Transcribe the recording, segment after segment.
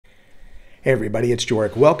Hey everybody, it's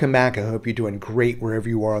Joric. Welcome back. I hope you're doing great wherever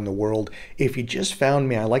you are in the world. If you just found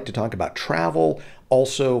me, I like to talk about travel.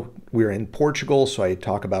 Also, we're in Portugal, so I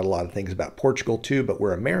talk about a lot of things about Portugal too, but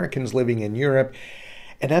we're Americans living in Europe.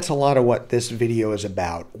 And that's a lot of what this video is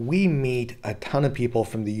about. We meet a ton of people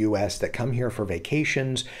from the US that come here for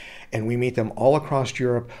vacations, and we meet them all across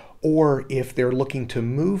Europe, or if they're looking to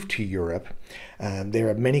move to Europe, there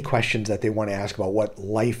are many questions that they want to ask about what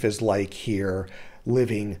life is like here,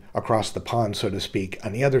 living across the pond, so to speak,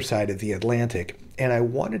 on the other side of the Atlantic. And I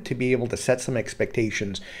wanted to be able to set some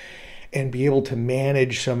expectations and be able to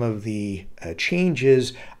manage some of the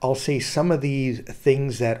changes. I'll say some of these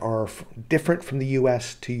things that are different from the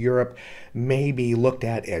US to Europe may be looked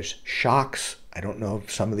at as shocks. I don't know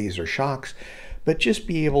if some of these are shocks, but just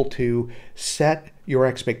be able to set your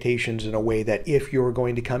expectations in a way that if you're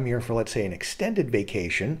going to come here for, let's say, an extended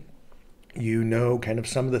vacation, you know kind of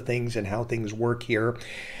some of the things and how things work here.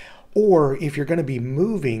 Or if you're going to be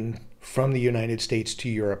moving from the United States to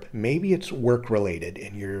Europe, maybe it's work related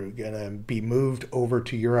and you're going to be moved over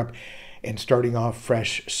to Europe and starting off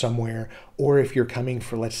fresh somewhere. Or if you're coming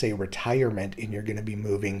for, let's say, retirement and you're going to be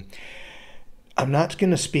moving. I'm not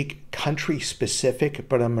going to speak country specific,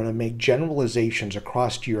 but I'm going to make generalizations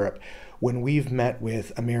across Europe when we've met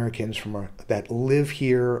with Americans that live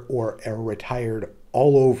here or are retired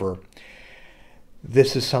all over.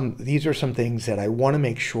 These are some things that I want to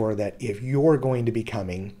make sure that if you're going to be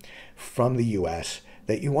coming from the US,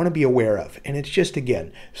 that you want to be aware of. And it's just,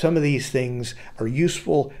 again, some of these things are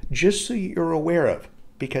useful just so you're aware of,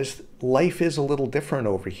 because life is a little different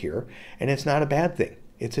over here, and it's not a bad thing.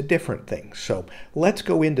 It's a different thing. So let's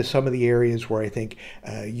go into some of the areas where I think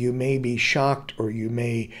you may be shocked or you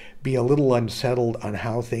may be a little unsettled on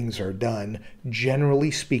how things are done,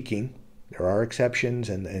 generally speaking. There are exceptions,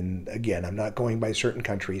 and again, I'm not going by certain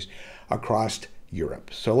countries across Europe.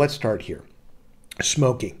 So let's start here.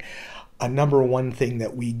 Smoking. A number one thing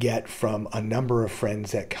that we get from a number of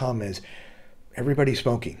friends that come is everybody's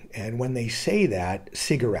smoking. And when they say that,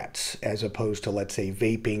 cigarettes, as opposed to, let's say,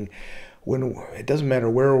 vaping, when it doesn't matter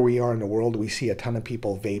where we are in the world, we see a ton of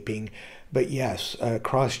people vaping. But yes,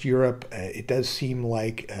 across Europe, it does seem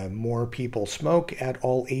like more people smoke at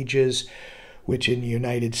all ages, which in the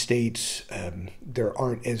United States, there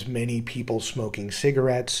aren't as many people smoking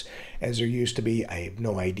cigarettes as there used to be. I have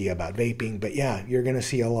no idea about vaping, but yeah, you're going to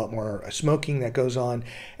see a lot more smoking that goes on,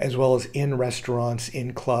 as well as in restaurants,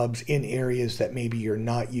 in clubs, in areas that maybe you're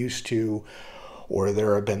not used to, or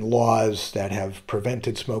there have been laws that have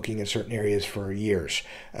prevented smoking in certain areas for years.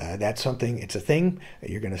 That's something, it's a thing.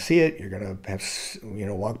 You're going to see it. You're going to have,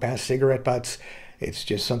 walk past cigarette butts. It's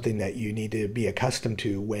just something that you need to be accustomed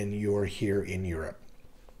to when you're here in Europe.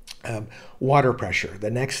 Water pressure.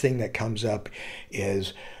 The next thing that comes up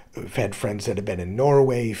is we've had friends that have been in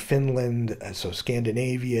Norway, Finland, so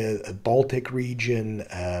Scandinavia, Baltic region,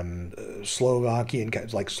 Slovakia,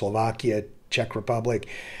 like Slovakia, Czech Republic,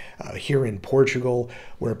 here in Portugal,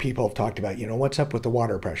 where people have talked about, what's up with the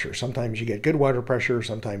water pressure? Sometimes you get good water pressure,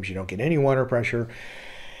 sometimes you don't get any water pressure.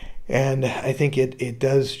 And I think it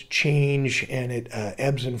does change, and it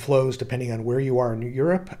ebbs and flows depending on where you are in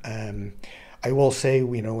Europe. I will say,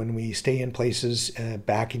 when we stay in places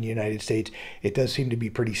back in the United States, it does seem to be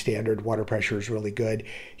pretty standard. Water pressure is really good.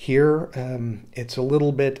 Here, it's a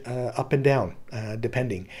little bit up and down,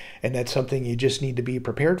 depending. And that's something you just need to be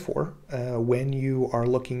prepared for when you are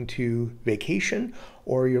looking to vacation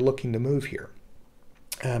or you're looking to move here.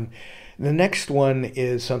 The next one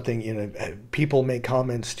is something, people make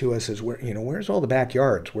comments to us as where's all the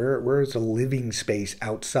backyards? Where's the living space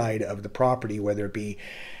outside of the property, whether it be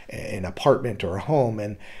an apartment or a home?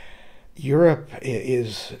 And Europe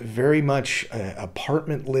is very much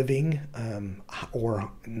apartment living,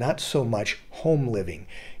 or not so much home living.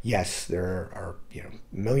 Yes, there are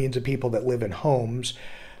millions of people that live in homes,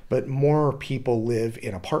 but more people live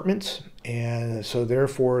in apartments, and so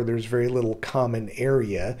therefore there's very little common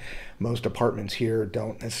area. Most apartments here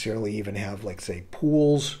don't necessarily even have, like, say,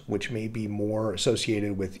 pools, which may be more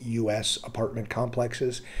associated with US apartment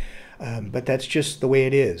complexes. But that's just the way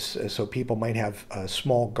it is. So people might have a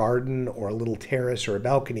small garden or a little terrace or a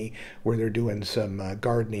balcony where they're doing some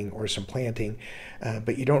gardening or some planting,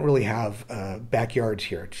 but you don't really have backyards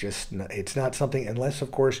here. It's not something, unless,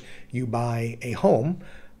 of course, you buy a home,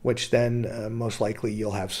 which then most likely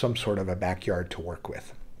you'll have some sort of a backyard to work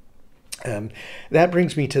with. That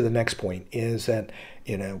brings me to the next point, is that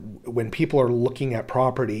when people are looking at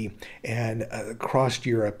property and across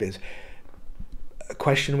Europe, is a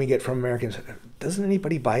question we get from Americans: doesn't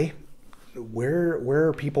anybody buy? Where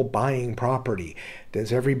are people buying property?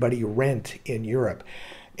 Does everybody rent in Europe?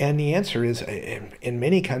 And the answer is, in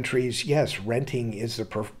many countries, yes, renting is the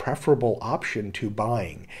preferable option to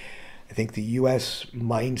buying. I think the U.S.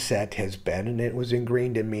 mindset has been, and it was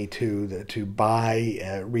ingrained in me too, to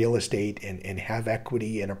buy real estate and have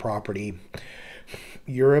equity in a property.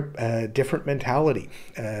 Europe, different mentality.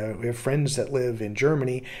 We have friends that live in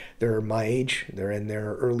Germany. They're my age. They're in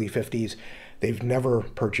their early 50s. They've never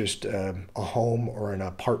purchased a home or an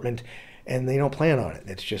apartment, and they don't plan on it.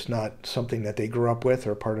 It's just not something that they grew up with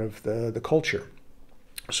or part of the culture.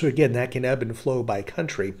 So again, that can ebb and flow by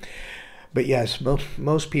country. But yes,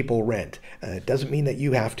 most people rent. It doesn't mean that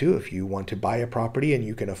you have to. If you want to buy a property and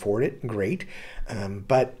you can afford it, great.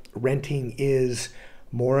 But renting is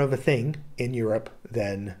more of a thing in Europe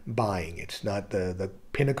than buying. It's not the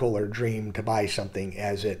pinnacle or dream to buy something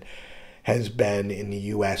as it has been in the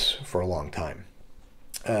U.S. for a long time.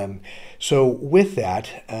 So with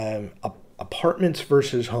that, apartments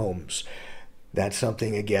versus homes, that's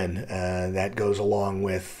something, again, that goes along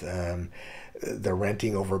with the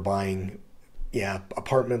renting over buying. Yeah,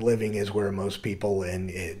 apartment living is where most people,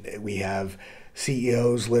 and we have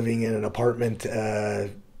CEOs living in an apartment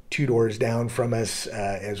two doors down from us,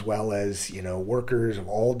 as well as, workers of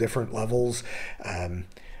all different levels.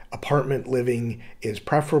 Apartment living is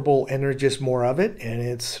preferable, and there's just more of it, and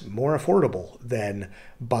it's more affordable than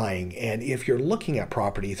buying. And if you're looking at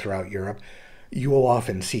property throughout Europe, you will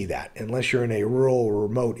often see that. Unless you're in a rural or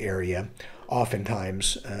remote area,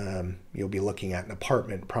 oftentimes you'll be looking at an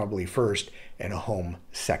apartment probably first and a home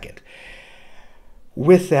second.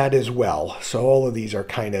 With that as well, so all of these are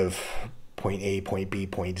kind of point A, point B,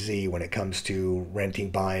 point Z when it comes to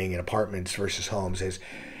renting, buying, and apartments versus homes. Is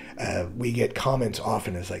we get comments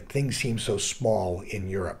often as like, things seem so small in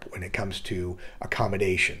Europe when it comes to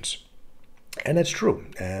accommodations. And that's true.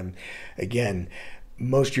 Again,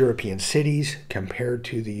 most European cities compared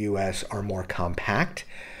to the US are more compact.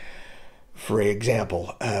 For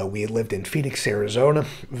example, we lived in Phoenix, Arizona,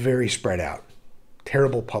 very spread out.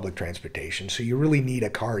 Terrible public transportation, so you really need a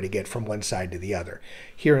car to get from one side to the other.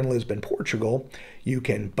 Here in Lisbon, Portugal, you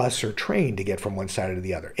can bus or train to get from one side to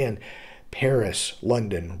the other. And Paris,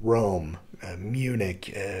 London, Rome,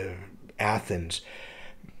 Munich, Athens,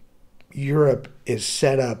 Europe is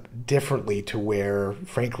set up differently to where,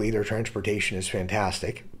 frankly, their transportation is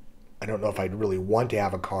fantastic. I don't know if I'd really want to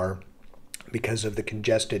have a car because of the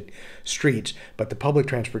congested streets, but the public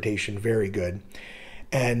transportation, very good.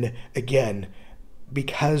 And again,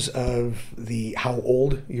 because of how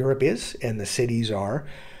old Europe is and the cities are,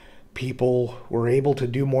 people were able to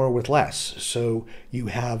do more with less. So you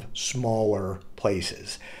have smaller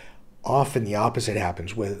places. Often the opposite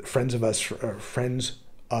happens with friends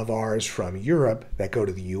of ours from Europe that go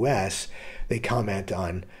to the US. They comment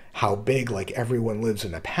on how big, like everyone lives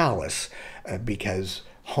in a palace, because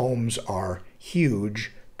homes are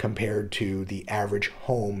huge compared to the average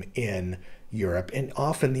home in Europe, and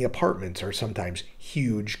often the apartments are sometimes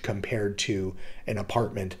huge compared to an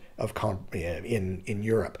apartment in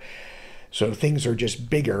Europe. So things are just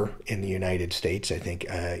bigger in the United States, I think,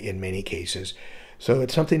 in many cases. So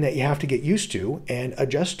it's something that you have to get used to and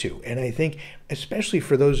adjust to. And I think, especially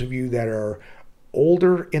for those of you that are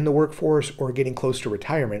older in the workforce or getting close to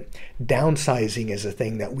retirement, downsizing is a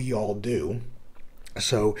thing that we all do.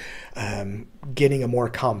 So getting a more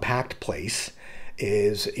compact place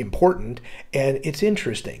is important, and it's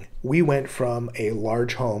interesting. We went from a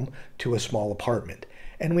large home to a small apartment,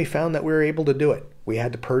 and we found that we were able to do it. We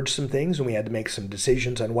had to purge some things, and we had to make some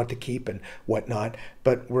decisions on what to keep and what not,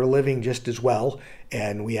 but we're living just as well,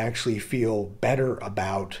 and we actually feel better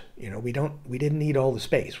about, we didn't need all the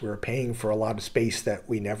space. We were paying for a lot of space that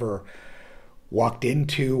we never walked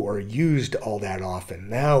into or used all that often.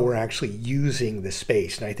 Now we're actually using the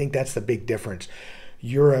space, and I think that's the big difference.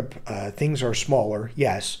 Europe, things are smaller,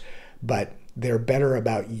 yes, but they're better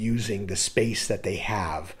about using the space that they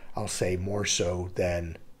have, I'll say, more so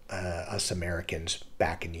than us Americans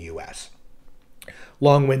back in the US.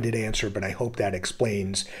 Long-winded answer, but I hope that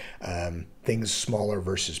explains things smaller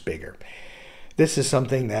versus bigger. This is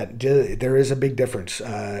something that there is a big difference.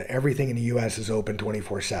 Everything in the US is open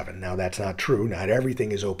 24/7. Now, that's not true. Not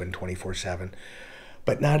everything is open 24/7.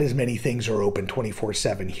 But not as many things are open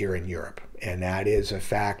 24/7 here in Europe. And that is a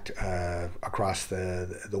fact across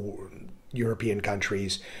the European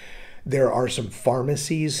countries. There are some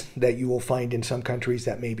pharmacies that you will find in some countries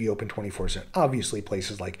that may be open 24/7. Obviously,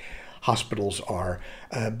 places like hospitals are.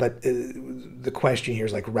 But the question here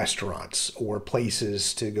is like restaurants or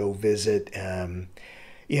places to go visit.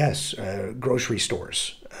 Yes, grocery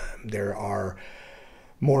stores. There are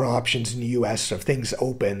more options in the US of things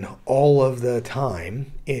open all of the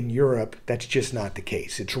time. In Europe, that's just not the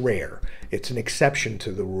case. It's rare. It's an exception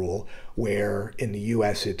to the rule, where in the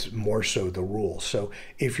US it's more so the rule. So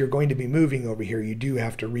if you're going to be moving over here, you do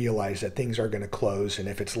have to realize that things are going to close, and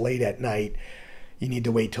if it's late at night, you need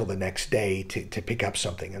to wait till the next day to pick up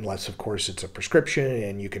something, unless of course it's a prescription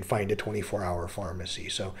and you can find a 24-hour pharmacy.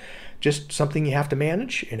 So just something you have to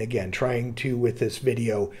manage. And again, trying to, with this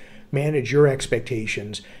video, manage your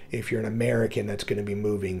expectations if you're an American that's going to be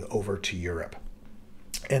moving over to Europe.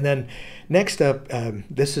 And then next up,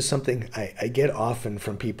 this is something I get often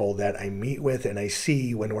from people that I meet with and I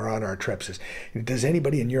see when we're on our trips is, does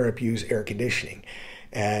anybody in Europe use air conditioning?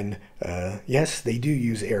 And yes, they do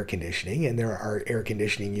use air conditioning, and there are air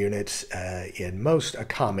conditioning units in most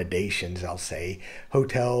accommodations, I'll say,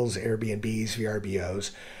 hotels, Airbnbs,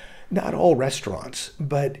 VRBOs, not all restaurants.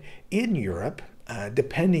 But in Europe,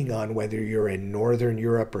 depending on whether you're in Northern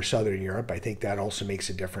Europe or Southern Europe, I think that also makes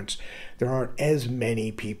a difference. There aren't as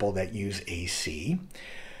many people that use AC,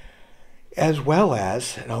 as well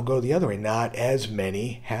as, and I'll go the other way, not as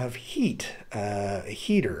many have heaters,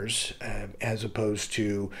 as opposed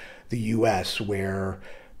to the US, where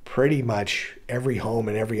pretty much every home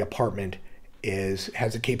and every apartment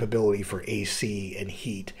has a capability for AC and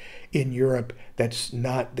heat. In Europe, that's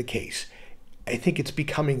not the case. I think it's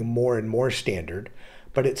becoming more and more standard,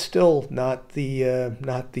 but it's still not the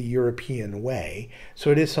European way. So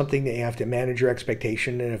it is something that you have to manage your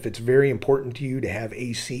expectation. And if it's very important to you to have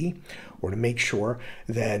AC or to make sure,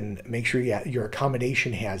 then make sure your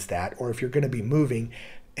accommodation has that. Or if you're going to be moving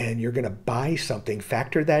and you're going to buy something,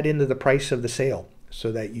 factor that into the price of the sale,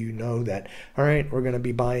 so that you know that, all right, we're going to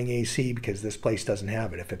be buying AC because this place doesn't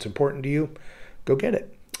have it. If it's important to you, go get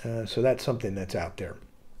it. So that's something that's out there.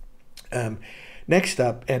 Next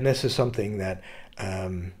up, and this is something that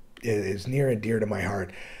is near and dear to my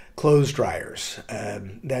heart, clothes dryers.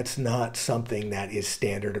 That's not something that is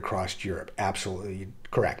standard across Europe. Absolutely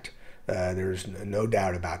correct. There's no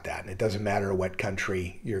doubt about that. And it doesn't matter what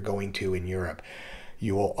country you're going to in Europe.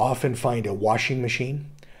 You will often find a washing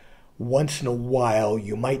machine. Once in a while,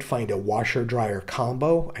 you might find a washer-dryer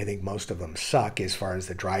combo. I think most of them suck as far as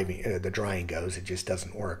the drying goes. It just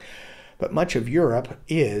doesn't work. But much of Europe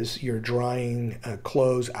is you're drying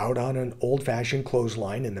clothes out on an old-fashioned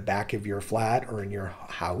clothesline in the back of your flat or in your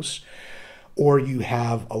house, or you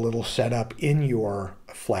have a little setup in your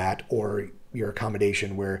flat or your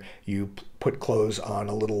accommodation where you put clothes on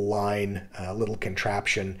a little line, a little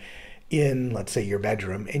contraption in, let's say, your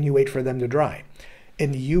bedroom, and you wait for them to dry.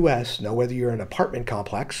 In the US, now whether you're in an apartment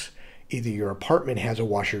complex, either your apartment has a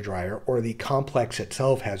washer dryer or the complex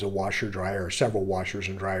itself has a washer dryer or several washers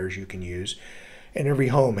and dryers you can use, and every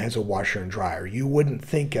home has a washer and dryer. You wouldn't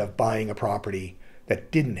think of buying a property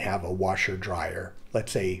that didn't have a washer dryer,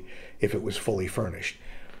 let's say if it was fully furnished.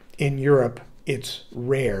 In Europe, it's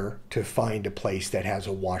rare to find a place that has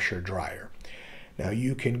a washer dryer. Now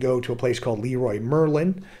you can go to a place called Leroy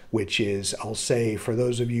Merlin, which is, I'll say, for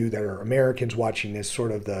those of you that are Americans watching this,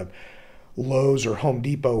 sort of the Lowe's or Home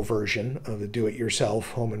Depot version of the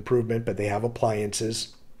do-it-yourself home improvement, but they have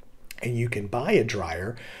appliances, and you can buy a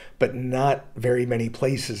dryer, but not very many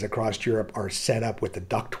places across Europe are set up with the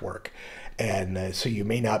ductwork, and so you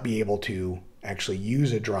may not be able to actually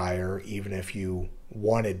use a dryer even if you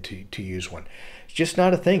wanted to use one. It's just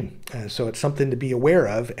not a thing. So it's something to be aware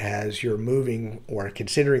of as you're moving or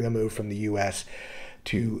considering a move from the US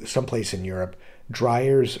to someplace in Europe.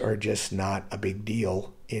 Dryers are just not a big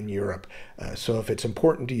deal in Europe. So if it's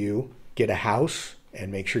important to you, get a house and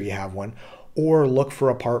make sure you have one, or look for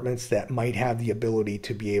apartments that might have the ability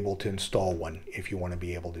to be able to install one if you want to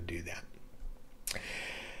be able to do that.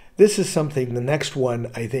 This is something, the next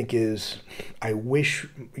one I think is, I wish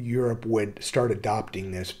Europe would start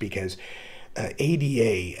adopting this, because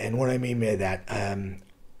ADA, and what I mean by that,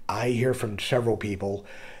 I hear from several people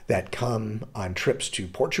that come on trips to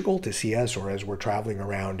Portugal to see us, or as we're traveling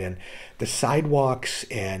around, and the sidewalks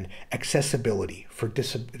and accessibility for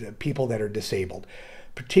people that are disabled,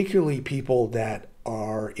 particularly people that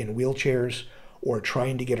are in wheelchairs or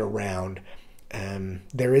trying to get around.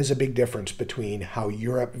 There is a big difference between how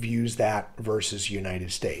Europe views that versus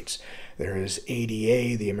United States. There is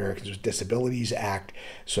ADA, the Americans with Disabilities Act,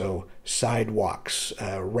 so sidewalks,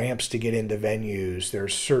 ramps to get into venues.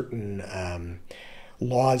 There's certain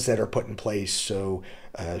laws that are put in place, so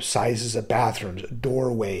sizes of bathrooms,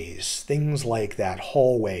 doorways, things like that,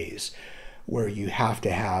 hallways, where you have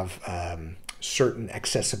to have certain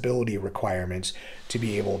accessibility requirements to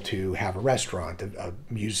be able to have a restaurant, a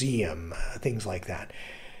museum, things like that.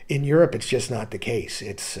 In Europe, it's just not the case.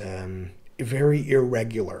 It's very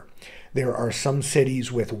irregular. There are some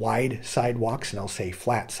cities with wide sidewalks, and I'll say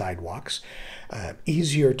flat sidewalks,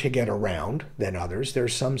 easier to get around than others.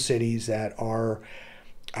 There's some cities that are,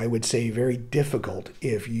 I would say, very difficult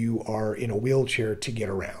if you are in a wheelchair to get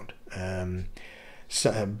around.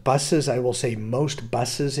 So, buses, I will say most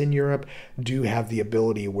buses in Europe do have the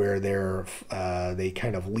ability where they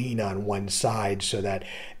kind of lean on one side so that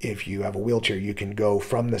if you have a wheelchair, you can go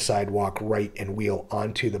from the sidewalk right and wheel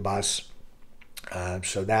onto the bus.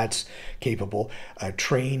 So that's capable.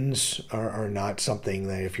 Trains are not something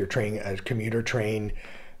that if you're training a commuter train,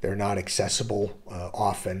 they're not accessible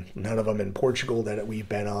often. None of them in Portugal that we've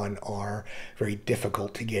been on are very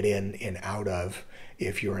difficult to get in and out of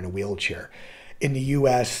if you're in a wheelchair. In the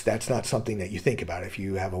U.S., that's not something that you think about. If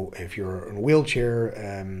you're in a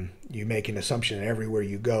wheelchair, you make an assumption that everywhere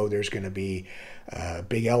you go, there's going to be a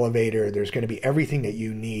big elevator. There's going to be everything that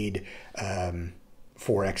you need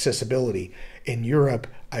for accessibility. In Europe,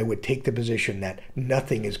 I would take the position that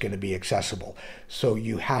nothing is going to be accessible. So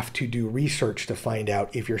you have to do research to find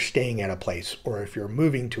out if you're staying at a place or if you're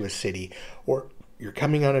moving to a city or you're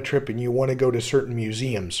coming on a trip and you want to go to certain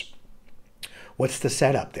museums. What's the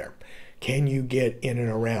setup there? Can you get in and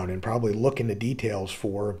around? And probably look into details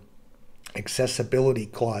for accessibility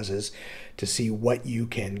clauses to see what you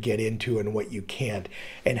can get into and what you can't,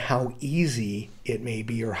 and how easy it may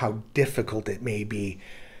be or how difficult it may be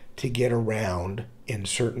to get around in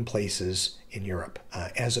certain places in Europe,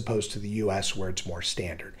 as opposed to the US where it's more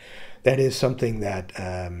standard. That is something that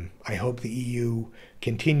I hope the EU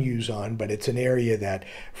continues on, but it's an area that,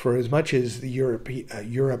 for as much as the Europe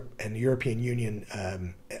and the European Union,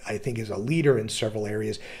 I think is a leader in several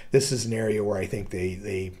areas, this is an area where I think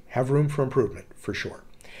they have room for improvement, for sure.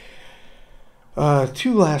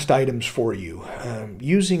 Two last items for you.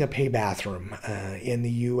 Using a pay bathroom. In the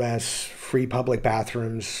U.S., free public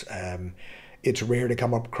bathrooms, it's rare to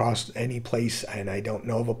come across any place, and I don't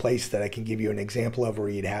know of a place that I can give you an example of where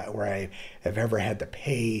I have ever had to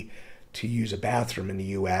pay to use a bathroom in the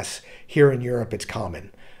U.S. Here in Europe, it's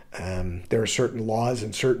common. There are certain laws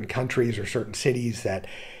in certain countries or certain cities that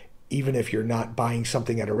even if you're not buying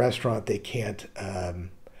something at a restaurant, they can't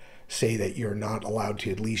say that you're not allowed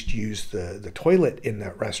to at least use the toilet in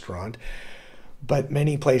that restaurant. But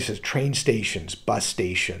many places, train stations, bus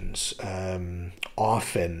stations,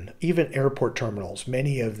 often, even airport terminals,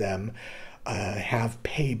 many of them have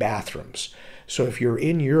pay bathrooms. So if you're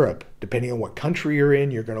in Europe, depending on what country you're in,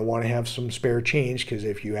 you're going to want to have some spare change, because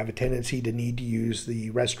if you have a tendency to need to use the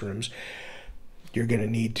restrooms, you're going to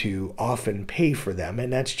need to often pay for them,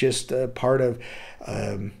 and that's just part of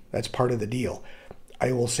the deal.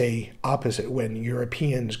 I will say opposite. When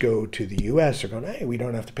Europeans go to the U.S., they're going, hey, we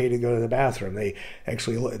don't have to pay to go to the bathroom. They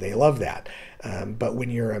love that. But when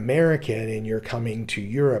you're American and you're coming to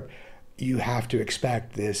Europe, you have to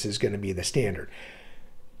expect this is going to be the standard.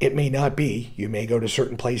 It may not be. You may go to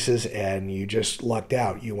certain places and you just lucked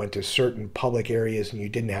out. You went to certain public areas and you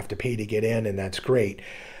didn't have to pay to get in, and that's great.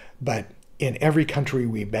 But in every country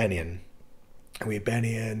we've been in,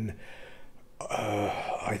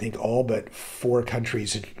 I think all but 4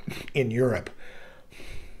 countries in Europe.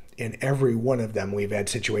 In every one of them, we've had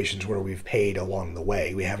situations where we've paid along the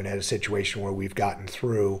way. We haven't had a situation where we've gotten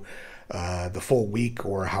through the full week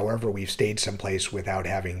or however we've stayed someplace without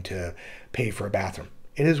having to pay for a bathroom.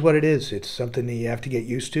 It is what it is. It's something that you have to get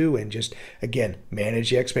used to, and just, again, manage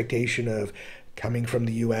the expectation of coming from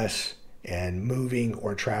the U.S. and moving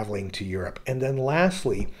or traveling to Europe. And then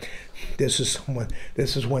lastly, this is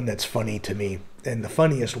one that's funny to me, and the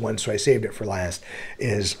funniest one, so I saved it for last,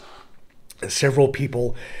 is several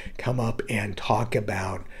people come up and talk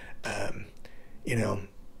about, I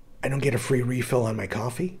don't get a free refill on my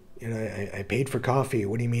coffee. I paid for coffee.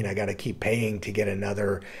 What do you mean I got to keep paying to get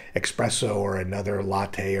another espresso or another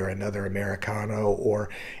latte or another Americano? Or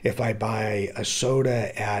if I buy a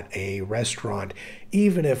soda at a restaurant,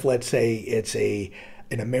 even if, let's say, it's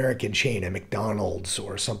an American chain, a McDonald's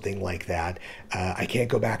or something like that, I can't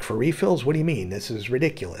go back for refills? What do you mean? This is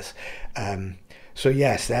ridiculous. So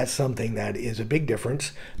yes, that's something that is a big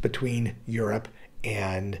difference between Europe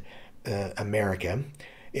and America,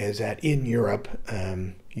 is that in Europe,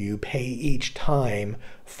 you pay each time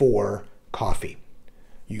for coffee.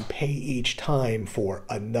 You pay each time for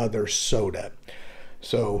another soda.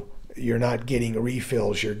 So you're not getting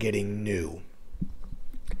refills, you're getting new.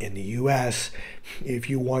 In the US, if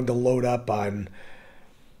you wanted to load up on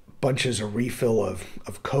bunches of refill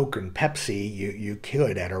of Coke and Pepsi, you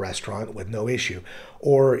could at a restaurant with no issue.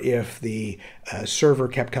 Or if the server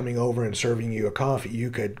kept coming over and serving you a coffee,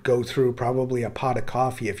 you could go through probably a pot of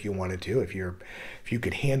coffee if you wanted to, if you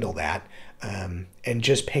could handle that, and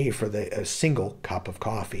just pay for a single cup of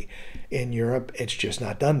coffee. In Europe, it's just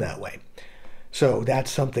not done that way. So that's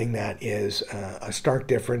something that is a stark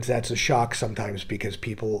difference. That's a shock sometimes because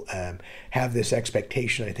people have this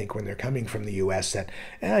expectation, I think, when they're coming from the U.S. that,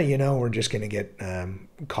 we're just going to get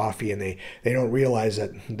coffee, and they don't realize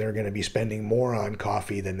that they're going to be spending more on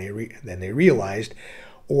coffee than they realized,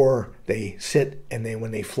 or they sit and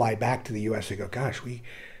when they fly back to the U.S. they go, gosh,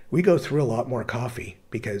 we go through a lot more coffee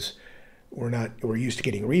because we're used to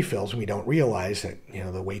getting refills, and we don't realize that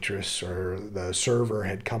the waitress or the server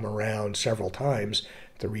had come around several times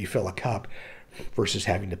to refill a cup versus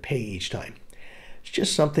having to pay each time. It's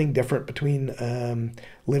just something different between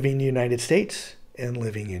living in the United States and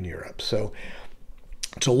living in Europe. So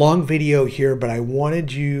it's a long video here, but I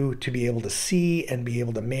wanted you to be able to see and be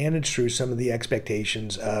able to manage through some of the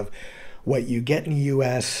expectations of what you get in the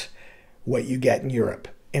US, what you get in Europe,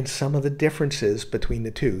 and some of the differences between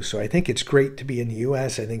the two. So I think it's great to be in the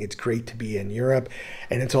US. I think it's great to be in Europe.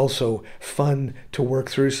 And it's also fun to work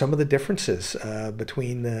through some of the differences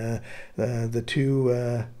between the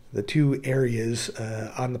two areas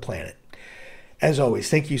on the planet. As always,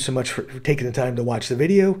 thank you so much for taking the time to watch the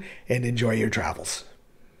video, and enjoy your travels.